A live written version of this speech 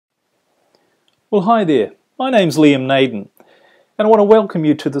Well, hi there. My name's Liam Naden, and I want to welcome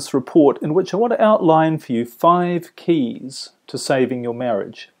you to this report in which I want to outline for you 5 keys to saving your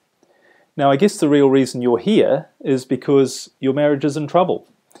marriage. Now, I guess the real reason you're here is because your marriage is in trouble.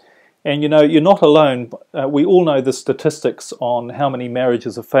 And you know, you're not alone. We all know the statistics on how many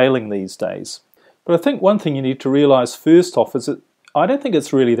marriages are failing these days. But I think one thing you need to realize first off is that I don't think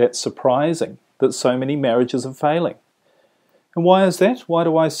it's really that surprising that so many marriages are failing. And why is that? Why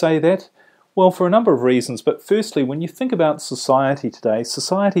do I say that? Well, for a number of reasons, but firstly, when you think about society today,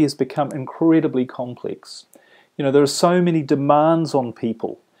 society has become incredibly complex. You know, there are so many demands on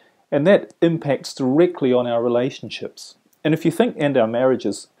people, and that impacts directly on our relationships. And our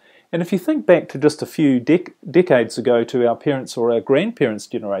marriages, and if you think back to just a few decades ago to our parents' or our grandparents'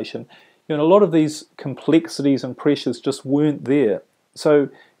 generation, you know, a lot of these complexities and pressures just weren't there. So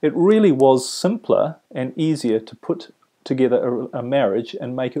it really was simpler and easier to put together a marriage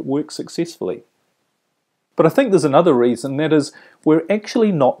and make it work successfully. But I think there's another reason, that is, we're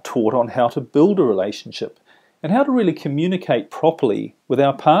actually not taught on how to build a relationship and how to really communicate properly with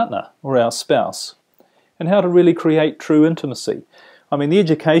our partner or our spouse and how to really create true intimacy. I mean, the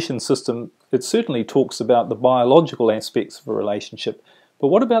education system, it certainly talks about the biological aspects of a relationship, but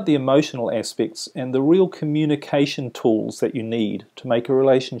what about the emotional aspects and the real communication tools that you need to make a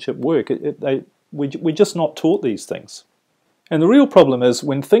relationship work? We're just not taught these things. And the real problem is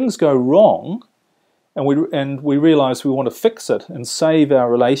when things go wrong and we realize we want to fix it and save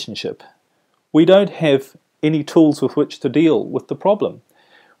our relationship, we don't have any tools with which to deal with the problem.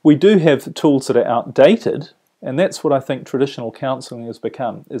 We do have tools that are outdated, and that's what I think traditional counselling has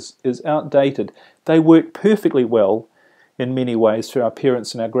become, is outdated. They work perfectly well in many ways for our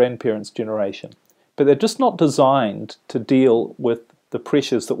parents and our grandparents' generation, but they're just not designed to deal with the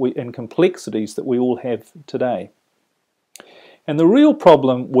pressures and complexities that we all have today. And the real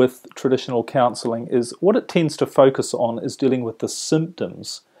problem with traditional counselling is what it tends to focus on is dealing with the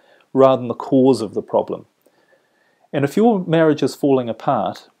symptoms rather than the cause of the problem. And if your marriage is falling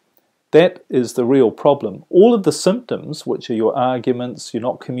apart, that is the real problem. All of the symptoms, which are your arguments, you're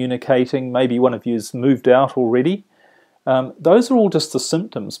not communicating, maybe one of you's moved out already, those are all just the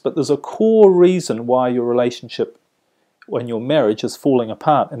symptoms, but there's a core reason why your relationship when your marriage is falling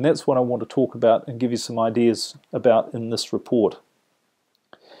apart, and that's what I want to talk about and give you some ideas about in this report.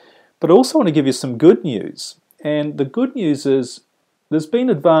 But I also want to give you some good news, and the good news is there's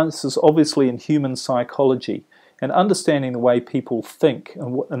been advances obviously in human psychology and understanding the way people think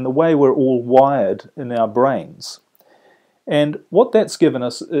and the way we're all wired in our brains. And what that's given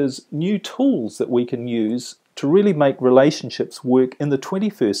us is new tools that we can use to really make relationships work in the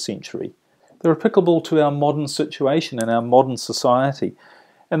 21st century. They're applicable to our modern situation and our modern society,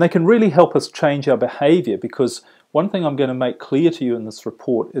 and they can really help us change our behaviour, because one thing I'm going to make clear to you in this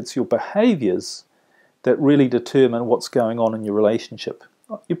report, it's your behaviours that really determine what's going on in your relationship.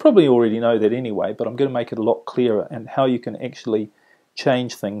 You probably already know that anyway, but I'm going to make it a lot clearer and how you can actually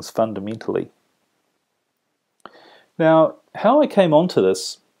change things fundamentally. Now, how I came onto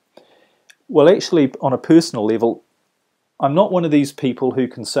this, well, actually on a personal level, I'm not one of these people who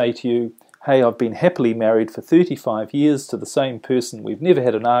can say to you, hey, I've been happily married for 35 years to the same person, we've never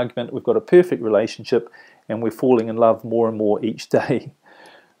had an argument, we've got a perfect relationship, and we're falling in love more and more each day.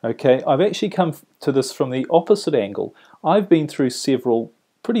 Okay, I've actually come to this from the opposite angle. I've been through several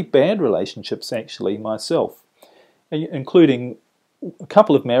pretty bad relationships actually myself, including a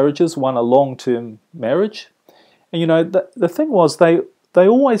couple of marriages, one a long-term marriage. And you know, the thing was, they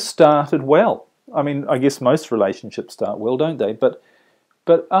always started well. I mean, I guess most relationships start well, don't they? But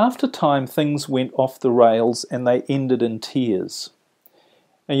after time, things went off the rails and they ended in tears.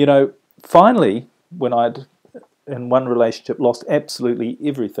 And you know, finally, when I'd, in one relationship, lost absolutely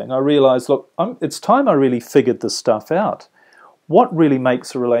everything, I realized, look, it's time I really figured this stuff out. What really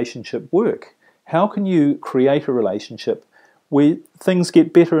makes a relationship work? How can you create a relationship where things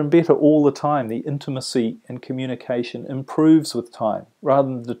get better and better all the time? The intimacy and communication improves with time rather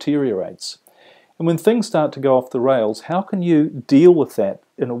than deteriorates. And when things start to go off the rails, how can you deal with that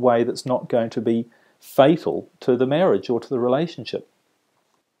in a way that's not going to be fatal to the marriage or to the relationship?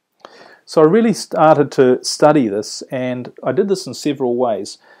 So I really started to study this, and I did this in several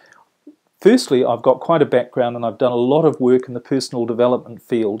ways. Firstly, I've got quite a background and I've done a lot of work in the personal development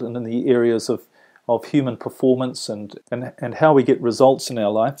field and in the areas of human performance and how we get results in our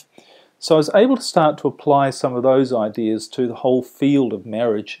life. So I was able to start to apply some of those ideas to the whole field of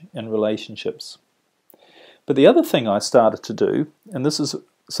marriage and relationships. But the other thing I started to do, and this is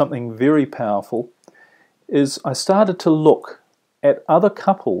something very powerful, is I started to look at other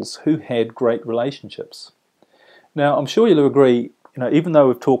couples who had great relationships. Now, I'm sure you'll agree, even though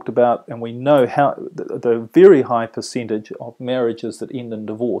we've talked about and we know how the very high percentage of marriages that end in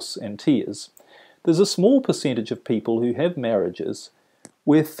divorce and tears, there's a small percentage of people who have marriages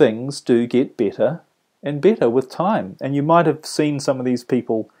where things do get better and better with time. And you might have seen some of these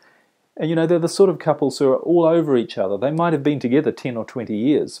people, and they're the sort of couples who are all over each other. They might have been together 10 or 20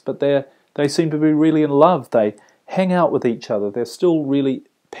 years, but they seem to be really in love. They hang out with each other. They're still really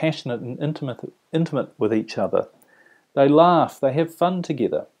passionate and intimate with each other. They laugh, they have fun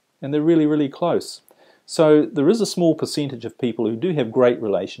together, and they're really, really close. So there is a small percentage of people who do have great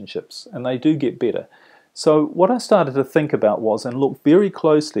relationships, and they do get better. So what I started to think about was, and look very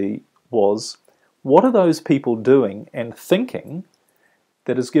closely, was what are those people doing and thinking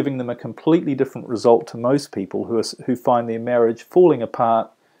that is giving them a completely different result to most people who find their marriage falling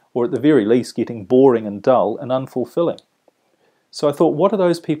apart, or at the very least getting boring and dull and unfulfilling. So I thought, what are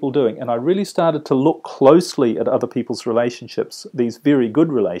those people doing? And I really started to look closely at other people's relationships, these very good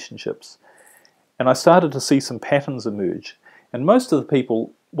relationships. And I started to see some patterns emerge. And most of the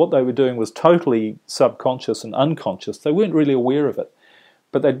people, what they were doing was totally subconscious and unconscious. They weren't really aware of it.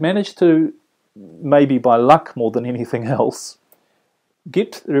 But they'd managed to, maybe by luck more than anything else,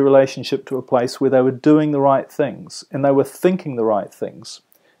 get the relationship to a place where they were doing the right things and they were thinking the right things.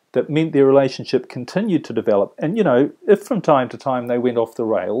 That meant their relationship continued to develop. And if from time to time they went off the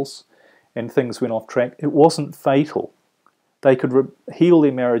rails and things went off track, it wasn't fatal. They could heal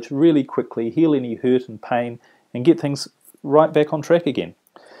their marriage really quickly, heal any hurt and pain, and get things right back on track again.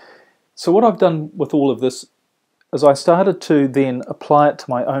 So what I've done with all of this is I started to then apply it to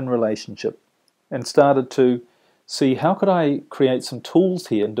my own relationship and started to see how could I create some tools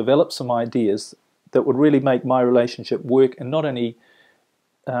here and develop some ideas that would really make my relationship work and not only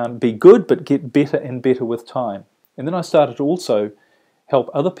be good, but get better and better with time. And then I started to also help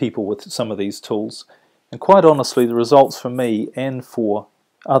other people with some of these tools. And quite honestly, the results for me and for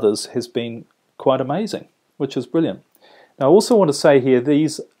others has been quite amazing, which is brilliant. Now, I also want to say here,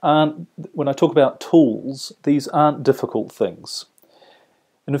 these aren't, when I talk about tools, these aren't difficult things.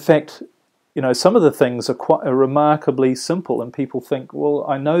 And in fact, some of the things are remarkably simple, and people think, well,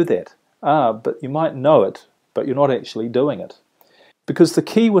 I know that. But you might know it, but you're not actually doing it. Because the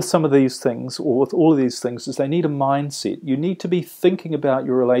key with some of these things, or with all of these things, is they need a mindset. You need to be thinking about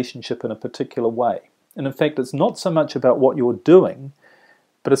your relationship in a particular way. And in fact, it's not so much about what you're doing,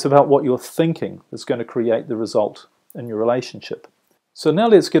 but it's about what you're thinking that's going to create the result in your relationship. So now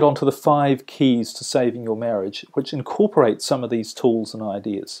let's get on to the 5 keys to saving your marriage, which incorporate some of these tools and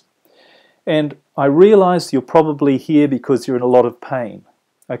ideas. And I realize you're probably here because you're in a lot of pain.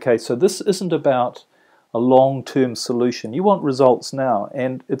 Okay, so this isn't about a long-term solution. You want results now,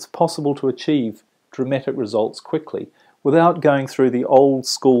 and it's possible to achieve dramatic results quickly without going through the old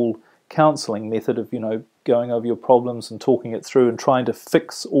school counseling method of, going over your problems and talking it through and trying to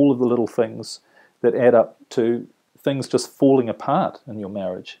fix all of the little things that add up to things just falling apart in your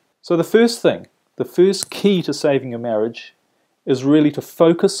marriage. So the first key to saving your marriage is really to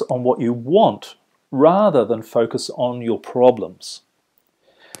focus on what you want rather than focus on your problems.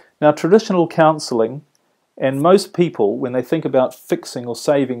 Now, traditional counseling, and most people, when they think about fixing or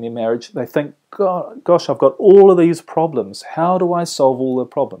saving their marriage, they think, gosh, I've got all of these problems. How do I solve all the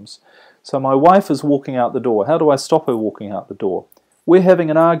problems? So my wife is walking out the door. How do I stop her walking out the door? We're having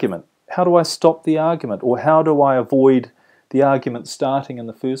an argument. How do I stop the argument? Or how do I avoid the argument starting in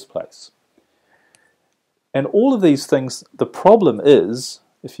the first place? And all of these things, the problem is,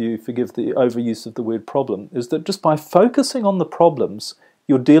 if you forgive the overuse of the word problem, is that just by focusing on the problems,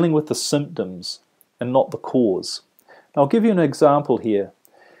 you're dealing with the symptoms and not the cause. I'll give you an example here.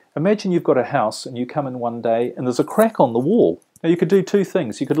 Imagine you've got a house and you come in one day and there's a crack on the wall. Now you could do 2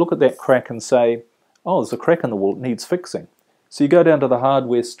 things. You could look at that crack and say, oh, there's a crack in the wall, it needs fixing. So you go down to the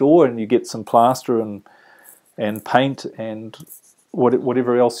hardware store and you get some plaster and paint and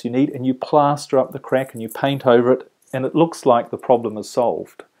whatever else you need, and you plaster up the crack and you paint over it, and it looks like the problem is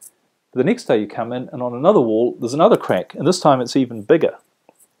solved. The next day you come in and on another wall there's another crack, and this time it's even bigger.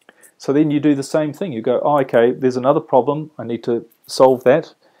 So then you do the same thing. You go, oh, okay, there's another problem, I need to solve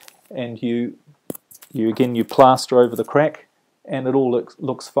that, and you plaster over the crack, and it all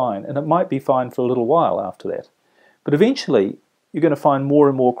looks fine. And it might be fine for a little while after that. But eventually, you're going to find more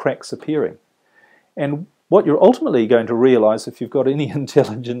and more cracks appearing. And what you're ultimately going to realize, if you've got any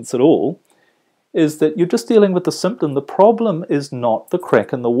intelligence at all, is that you're just dealing with the symptom. The problem is not the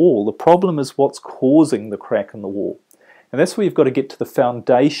crack in the wall. The problem is what's causing the crack in the wall. And that's where you've got to get to the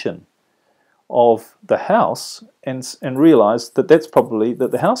foundation of the house and realize that that's probably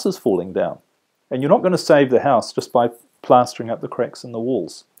that the house is falling down. And you're not going to save the house just by plastering up the cracks in the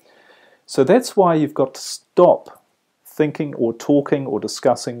walls. So that's why you've got to stop thinking or talking or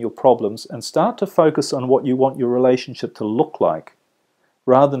discussing your problems and start to focus on what you want your relationship to look like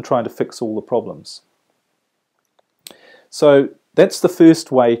rather than trying to fix all the problems. So that's the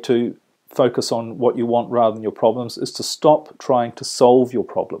first way to focus on what you want rather than your problems, is to stop trying to solve your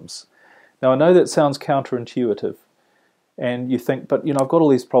problems. Now I know that sounds counterintuitive, and you think, but I've got all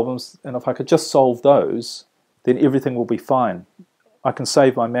these problems, and if I could just solve those, then everything will be fine. I can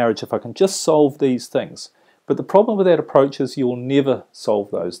save my marriage if I can just solve these things. But the problem with that approach is you'll never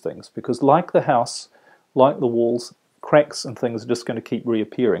solve those things, because like the house, like the walls, cracks and things are just going to keep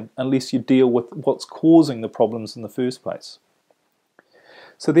reappearing unless you deal with what's causing the problems in the first place.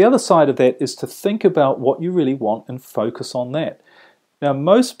 So the other side of that is to think about what you really want and focus on that. Now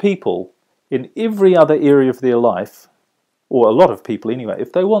most people in every other area of their life, or a lot of people anyway,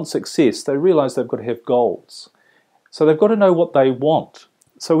 if they want success, they realize they've got to have goals. So they've got to know what they want.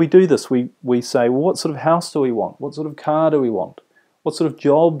 So we do this, we say, well, what sort of house do we want? What sort of car do we want? What sort of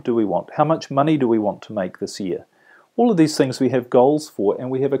job do we want? How much money do we want to make this year? All of these things we have goals for, and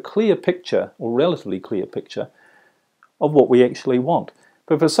we have a clear picture, or relatively clear picture, of what we actually want.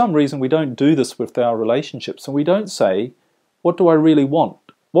 But for some reason we don't do this with our relationships, and we don't say, what do I really want?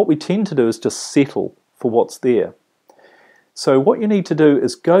 What we tend to do is just settle for what's there. So what you need to do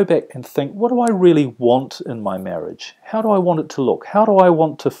is go back and think, what do I really want in my marriage? How do I want it to look? How do I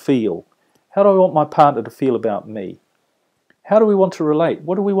want to feel? How do I want my partner to feel about me? How do we want to relate?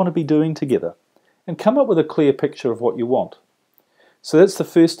 What do we want to be doing together? And come up with a clear picture of what you want. So that's the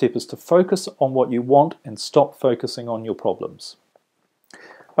first step, is to focus on what you want and stop focusing on your problems.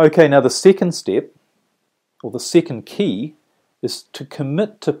 Okay, now the second step, or the second key, is to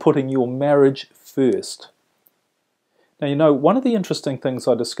commit to putting your marriage first. Now, one of the interesting things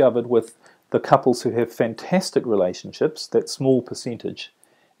I discovered with the couples who have fantastic relationships, that small percentage,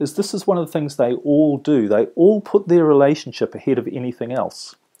 is this is one of the things they all do. They all put their relationship ahead of anything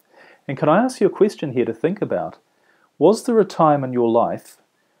else. And can I ask you a question here to think about? Was there a time in your life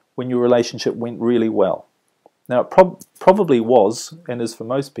when your relationship went really well? Now, it probably was, and is for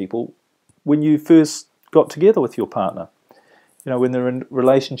most people, when you first got together with your partner. When the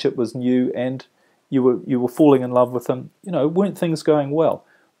relationship was new and you were falling in love with them, weren't things going well?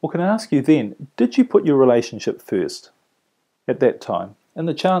 Well, can I ask you then, did you put your relationship first at that time? And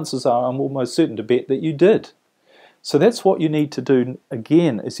the chances are, I'm almost certain to bet, that you did. So that's what you need to do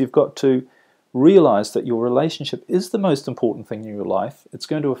again, is you've got to realize that your relationship is the most important thing in your life. It's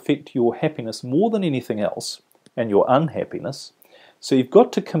going to affect your happiness more than anything else, and your unhappiness. So you've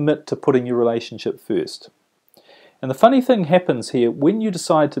got to commit to putting your relationship first. And the funny thing happens here, when you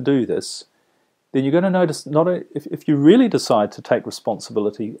decide to do this, then you're going to notice, if you really decide to take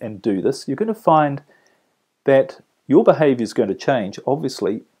responsibility and do this, you're going to find that your behavior is going to change,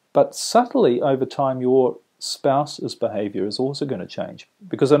 obviously, but subtly over time your spouse's behavior is also going to change.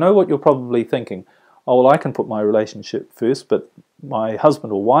 Because I know what you're probably thinking, oh, well, I can put my relationship first, but my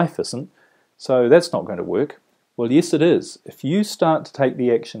husband or wife isn't, so that's not going to work. Well, yes, it is. If you start to take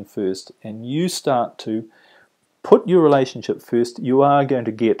the action first and you start to put your relationship first, you are going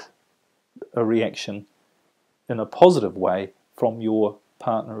to get a reaction in a positive way from your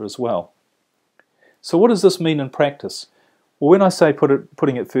partner as well. So what does this mean in practice? Well, when I say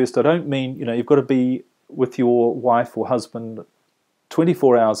putting it first, I don't mean, you've got to be with your wife or husband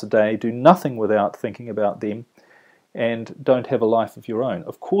 24 hours a day, do nothing without thinking about them, and don't have a life of your own.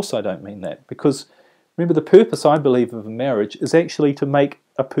 Of course I don't mean that, because remember, the purpose, I believe, of a marriage is actually to make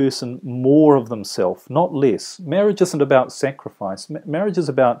a person more of themselves, not less. Marriage isn't about sacrifice. Marriage is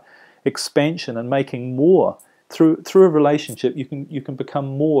about expansion and making more. Through a relationship, you can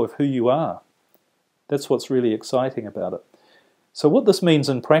become more of who you are. That's what's really exciting about it. So what this means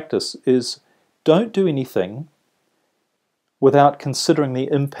in practice is, don't do anything without considering the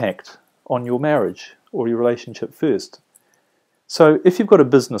impact on your marriage or your relationship first. So if you've got a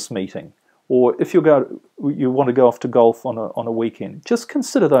business meeting, or if you want to go off to golf on a weekend, just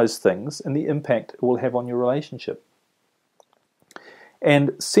consider those things and the impact it will have on your relationship.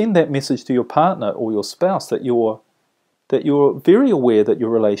 And send that message to your partner or your spouse that you're very aware that your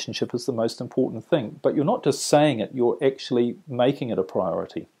relationship is the most important thing, but you're not just saying it, you're actually making it a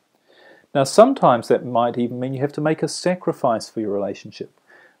priority. Now, sometimes that might even mean you have to make a sacrifice for your relationship.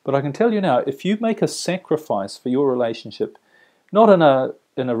 But I can tell you now, if you make a sacrifice for your relationship, not in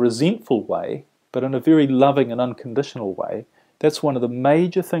a resentful way, but in a very loving and unconditional way, that's one of the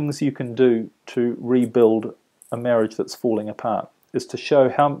major things you can do to rebuild a marriage that's falling apart, is to show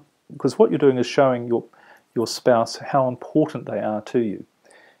how, because what you're doing is showing your spouse how important they are to you.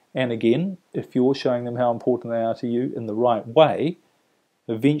 And again, if you're showing them how important they are to you in the right way,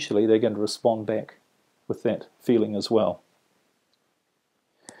 eventually they're going to respond back with that feeling as well.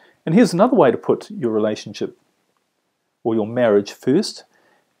 And here's another way to put your relationship or your marriage first,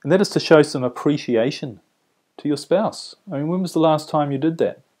 and that is to show some appreciation to your spouse. I mean, when was the last time you did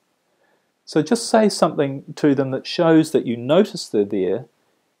that? So just say something to them that shows that you notice they're there,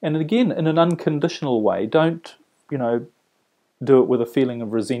 and again, in an unconditional way. Don't, do it with a feeling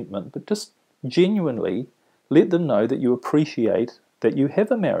of resentment, but just genuinely let them know that you appreciate that you have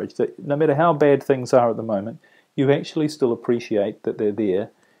a marriage, that no matter how bad things are at the moment, you actually still appreciate that they're there,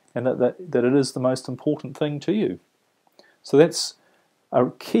 and that it is the most important thing to you. So that's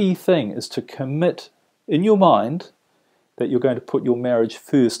a key thing, is to commit in your mind that you're going to put your marriage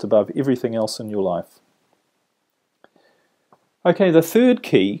first above everything else in your life. Okay, the third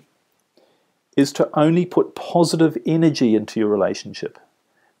key is to only put positive energy into your relationship.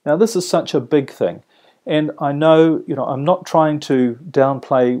 Now, this is such a big thing, and I know, I'm not trying to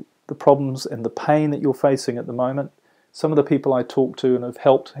downplay the problems and the pain that you're facing at the moment. Some of the people I talk to and have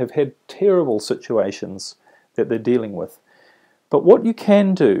helped have had terrible situations that they're dealing with. But what you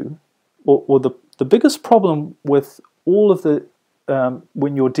can do, or the biggest problem with all of the,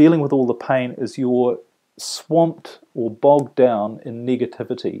 when you're dealing with all the pain, is you're swamped or bogged down in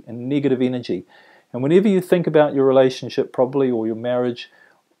negativity and negative energy. And whenever you think about your relationship probably, or your marriage,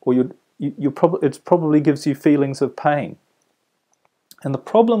 or it probably gives you feelings of pain. And the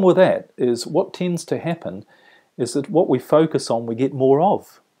problem with that is what tends to happen is that what we focus on, we get more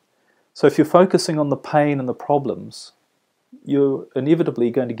of. So if you're focusing on the pain and the problems, you're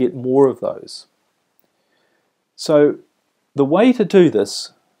inevitably going to get more of those. So the way to do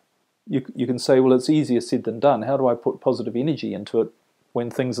this, you can say, well, it's easier said than done. How do I put positive energy into it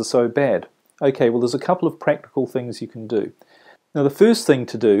when things are so bad? Okay, well, there's a couple of practical things you can do. Now, the first thing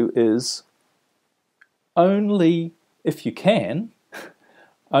to do is only, if you can,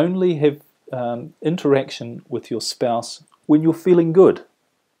 only have interaction with your spouse when you're feeling good.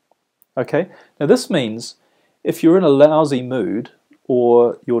 Okay? Now, this means if you're in a lousy mood,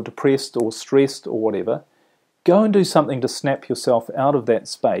 or you're depressed or stressed or whatever, go and do something to snap yourself out of that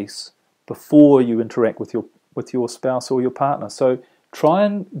space before you interact with your spouse or your partner. So try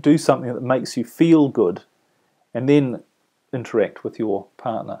and do something that makes you feel good, and then interact with your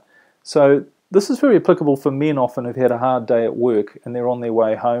partner. So this is very applicable for men often who've had a hard day at work and they're on their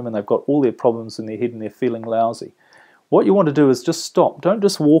way home and they've got all their problems in their head and they're feeling lousy. What you want to do is just stop. Don't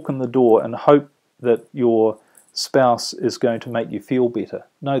just walk in the door and hope that your spouse is going to make you feel better.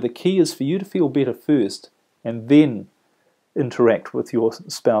 No, the key is for you to feel better first and then interact with your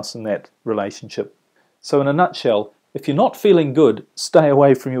spouse in that relationship. So in a nutshell, if you're not feeling good, stay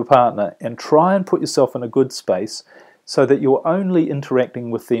away from your partner and try and put yourself in a good space so that you're only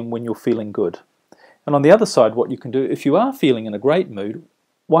interacting with them when you're feeling good. And on the other side, what you can do, if you are feeling in a great mood,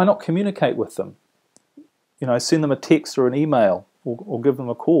 why not communicate with them? Send them a text or an email, or give them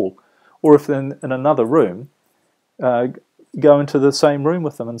a call. Or if they're in another room, go into the same room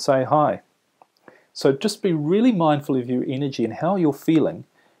with them and say hi. So just be really mindful of your energy and how you're feeling,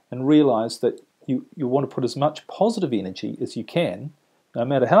 and realize that you want to put as much positive energy as you can, no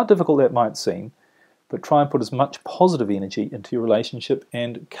matter how difficult that might seem, but try and put as much positive energy into your relationship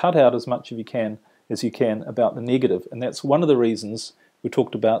and cut out as much as you can about the negative. And that's one of the reasons we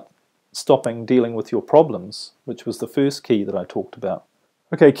talked about stopping dealing with your problems, which was the first key that I talked about.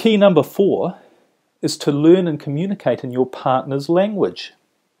 Okay, key number 4 is to learn and communicate in your partner's language.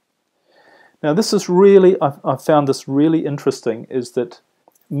 Now this is really, I've found this really interesting, is that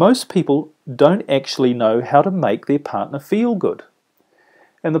most people don't actually know how to make their partner feel good.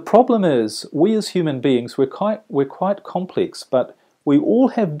 And the problem is, we as human beings, we're quite complex, but we all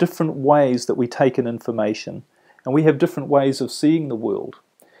have different ways that we take in information, and we have different ways of seeing the world.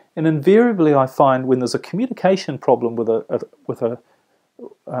 And invariably I find when there's a communication problem with a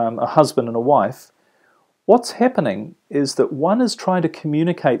husband and a wife, what's happening is that one is trying to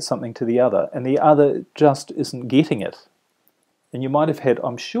communicate something to the other, and the other just isn't getting it. And you might have had,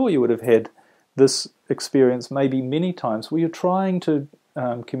 I'm sure you would have had this experience maybe many times, where you're trying to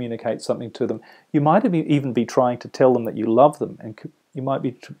communicate something to them. You might even be trying to tell them that you love them, and you might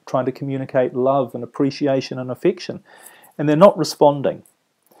be trying to communicate love and appreciation and affection, and they're not responding.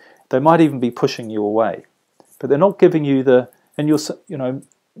 They might even be pushing you away, but they're not giving you and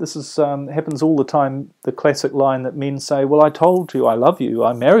this is happens all the time, the classic line that men say, well, I told you I love you,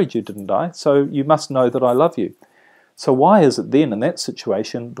 I married you, didn't I? So you must know that I love you. So why is it then in that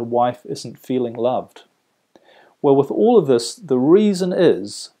situation the wife isn't feeling loved? Well, with all of this, the reason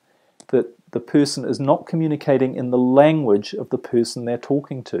is that the person is not communicating in the language of the person they're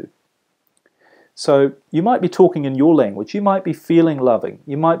talking to. So you might be talking in your language, you might be feeling loving,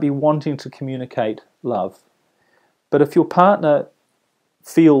 you might be wanting to communicate love. But if your partner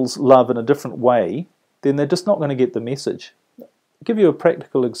feels love in a different way, then they're just not going to get the message. I'll give you a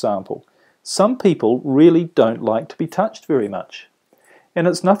practical example. Some people really don't like to be touched very much. And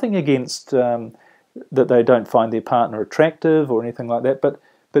it's nothing against that they don't find their partner attractive or anything like that,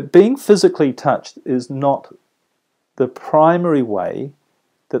 but being physically touched is not the primary way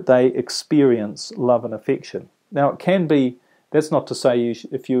that they experience love and affection. Now it can be, that's not to say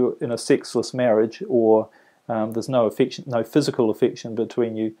if you're in a sexless marriage or there's no affection, no physical affection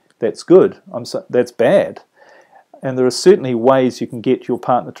between you, that's good. That's bad. And there are certainly ways you can get your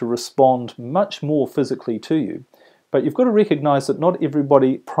partner to respond much more physically to you. But you've got to recognize that not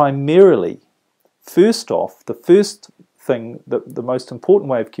everybody primarily, first off, the first thing, the most important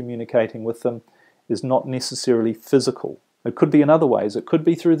way of communicating with them is not necessarily physical. It could be in other ways. It could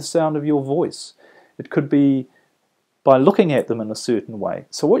be through the sound of your voice. It could be by looking at them in a certain way.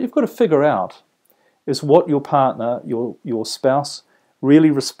 So what you've got to figure out is what your partner, your spouse,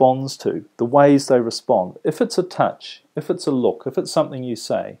 really responds to, the ways they respond. If it's a touch, if it's a look, if it's something you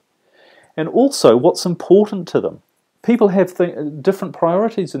say. And also what's important to them. People have different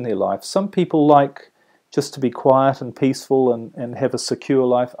priorities in their life. Some people like just to be quiet and peaceful and have a secure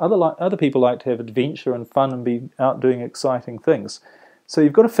life. Other people like to have adventure and fun and be out doing exciting things. So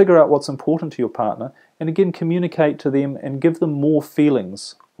you've got to figure out what's important to your partner and again communicate to them and give them more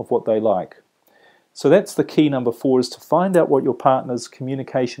feelings of what they like. So that's the key number 4, is to find out what your partner's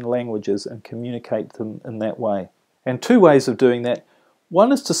communication language is and communicate them in that way. And 2 ways of doing that.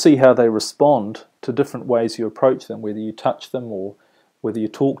 One is to see how they respond to different ways you approach them, whether you touch them or whether you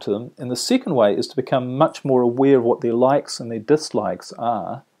talk to them. And the second way is to become much more aware of what their likes and their dislikes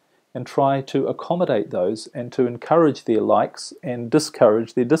are and try to accommodate those and to encourage their likes and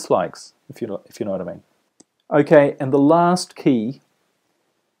discourage their dislikes, if you know what I mean. Okay, and the last key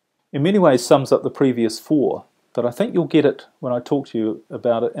in many ways sums up the previous 4, but I think you'll get it when I talk to you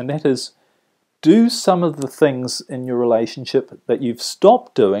about it, and that is do some of the things in your relationship that you've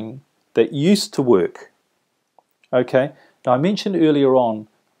stopped doing that used to work. Okay? Now I mentioned earlier on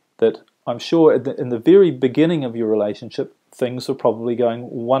that I'm sure in the very beginning of your relationship things were probably going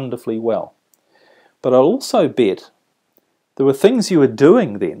wonderfully well. But I'll also bet there were things you were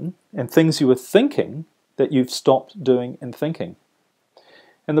doing then and things you were thinking that you've stopped doing and thinking.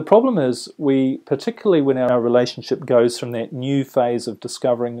 And the problem is, particularly when our relationship goes from that new phase of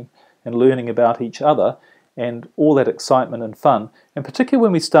discovering and learning about each other and all that excitement and fun, and particularly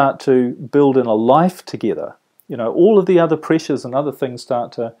when we start to build in a life together, all of the other pressures and other things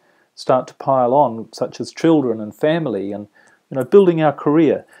start to pile on, such as children and family and building our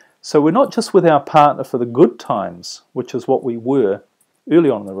career. So we're not just with our partner for the good times, which is what we were early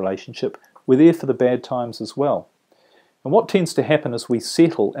on in the relationship, we're there for the bad times as well. And what tends to happen is we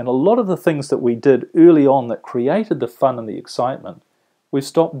settle, and a lot of the things that we did early on that created the fun and the excitement, we've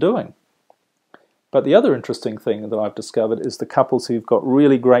stopped doing. But the other interesting thing that I've discovered is the couples who've got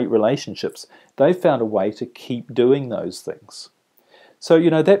really great relationships, they've found a way to keep doing those things. So,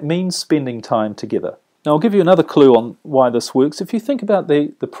 that means spending time together. Now, I'll give you another clue on why this works. If you think about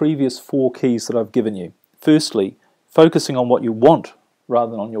the previous 4 keys that I've given you. Firstly, focusing on what you want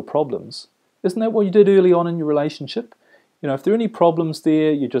rather than on your problems. Isn't that what you did early on in your relationship? If there are any problems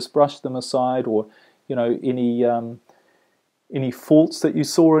there, you just brush them aside, or any faults that you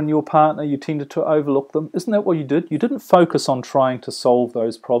saw in your partner, you tended to overlook them. Isn't that what you did? You didn't focus on trying to solve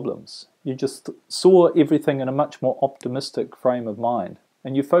those problems. You just saw everything in a much more optimistic frame of mind.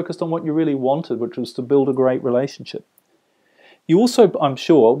 And you focused on what you really wanted, which was to build a great relationship. You also, I'm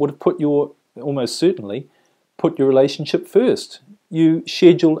sure, would have almost certainly, put your relationship first. You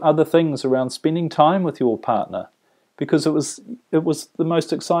scheduled other things around spending time with your partner because it was the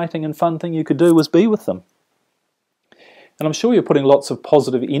most exciting and fun thing you could do was be with them. And I'm sure you're putting lots of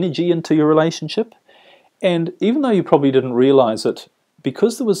positive energy into your relationship. And even though you probably didn't realize it,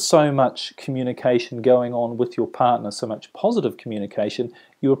 because there was so much communication going on with your partner, so much positive communication,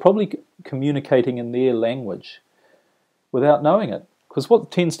 you were probably communicating in their language without knowing it. Because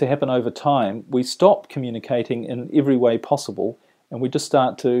what tends to happen over time, we stop communicating in every way possible and we just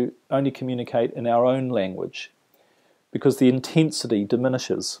start to only communicate in our own language because the intensity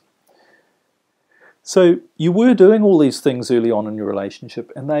diminishes. So you were doing all these things early on in your relationship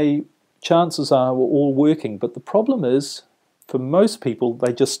and chances are, were all working. But the problem is, for most people,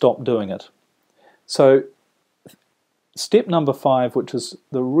 they just stop doing it. So step number 5, which is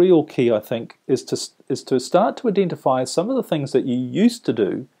the real key, I think, is to start to identify some of the things that you used to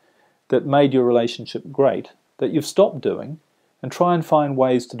do that made your relationship great, that you've stopped doing, and try and find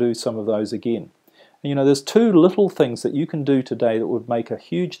ways to do some of those again. And, there's 2 little things that you can do today that would make a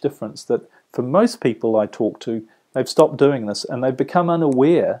huge difference that for most people I talk to, they've stopped doing this and they've become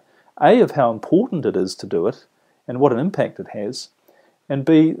unaware, A, of how important it is to do it and what an impact it has, and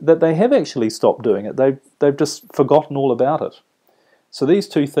B, that they have actually stopped doing it. They've just forgotten all about it. So these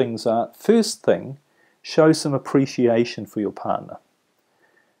two things are, first thing, show some appreciation for your partner.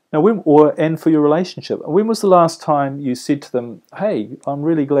 Now, and for your relationship. When was the last time you said to them, hey, I'm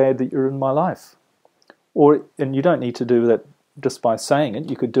really glad that you're in my life? And you don't need to do that just by saying it.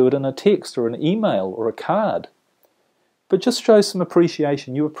 You could do it in a text or an email or a card. But just show some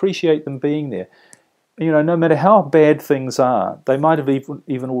appreciation. You appreciate them being there. You know, no matter how bad things are, they might have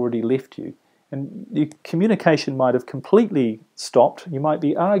even already left you. And your communication might have completely stopped. You might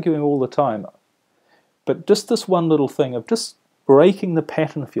be arguing all the time. But just this one little thing of just breaking the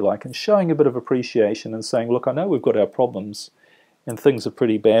pattern, if you like, and showing a bit of appreciation and saying, look, I know we've got our problems and things are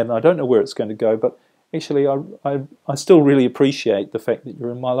pretty bad and I don't know where it's going to go, but actually I still really appreciate the fact that you're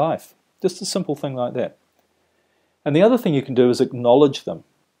in my life. Just a simple thing like that. And the other thing you can do is acknowledge them.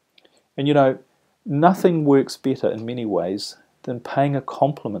 And you know, nothing works better in many ways than paying a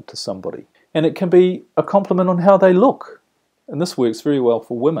compliment to somebody. And it can be a compliment on how they look. And this works very well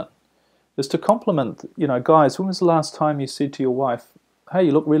for women. Is to compliment, you know, guys, when was the last time you said to your wife, hey,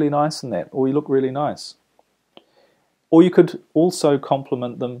 you look really nice in that, or you look really nice? Or you could also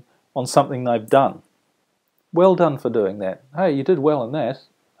compliment them on something they've done. Well done for doing that. Hey, you did well in that.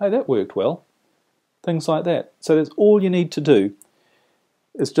 Hey, that worked well. Things like that. So that's all you need to do.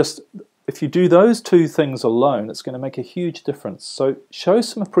 Is just, if you do those two things alone, it's going to make a huge difference. So show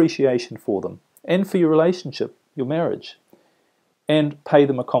some appreciation for them and for your relationship, your marriage, and pay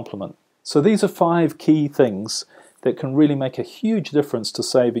them a compliment. So these are 5 key things that can really make a huge difference to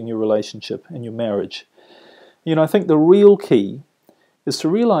saving your relationship and your marriage. You know, I think the real key is to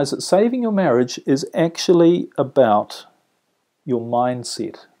realize that saving your marriage is actually about your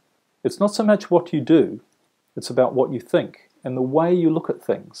mindset. It's not so much what you do, it's about what you think and the way you look at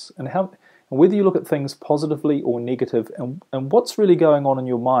things and whether you look at things positively or negative and what's really going on in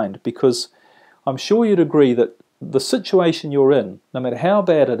your mind, because I'm sure you'd agree that the situation you're in, no matter how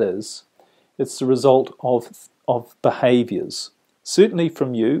bad it is, it's the result of behaviours, certainly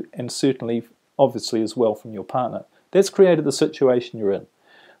from you and certainly, obviously, as well from your partner. That's created the situation you're in.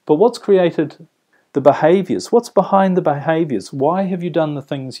 But what's created the behaviours? What's behind the behaviours? Why have you done the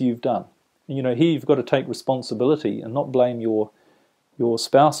things you've done? And, you know, here you've got to take responsibility and not blame your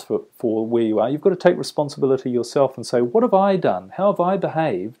spouse for where you are. You've got to take responsibility yourself and say, what have I done? How have I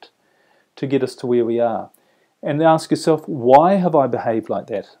behaved to get us to where we are? And ask yourself, why have I behaved like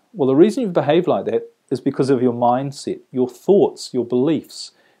that? Well, the reason you've behaved like that is because of your mindset, your thoughts, your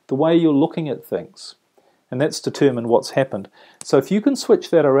beliefs, the way you're looking at things. And that's determined what's happened. So if you can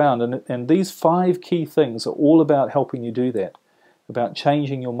switch that around, and these 5 key things are all about helping you do that, about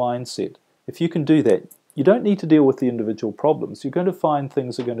changing your mindset. If you can do that, you don't need to deal with the individual problems. You're going to find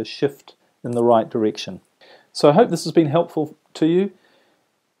things are going to shift in the right direction. So I hope this has been helpful to you.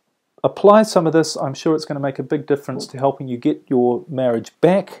 Apply some of this. I'm sure it's going to make a big difference to helping you get your marriage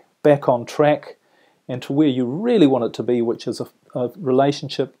back on track and to where you really want it to be, which is a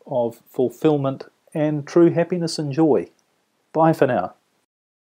relationship of fulfillment and true happiness and joy. Bye for now.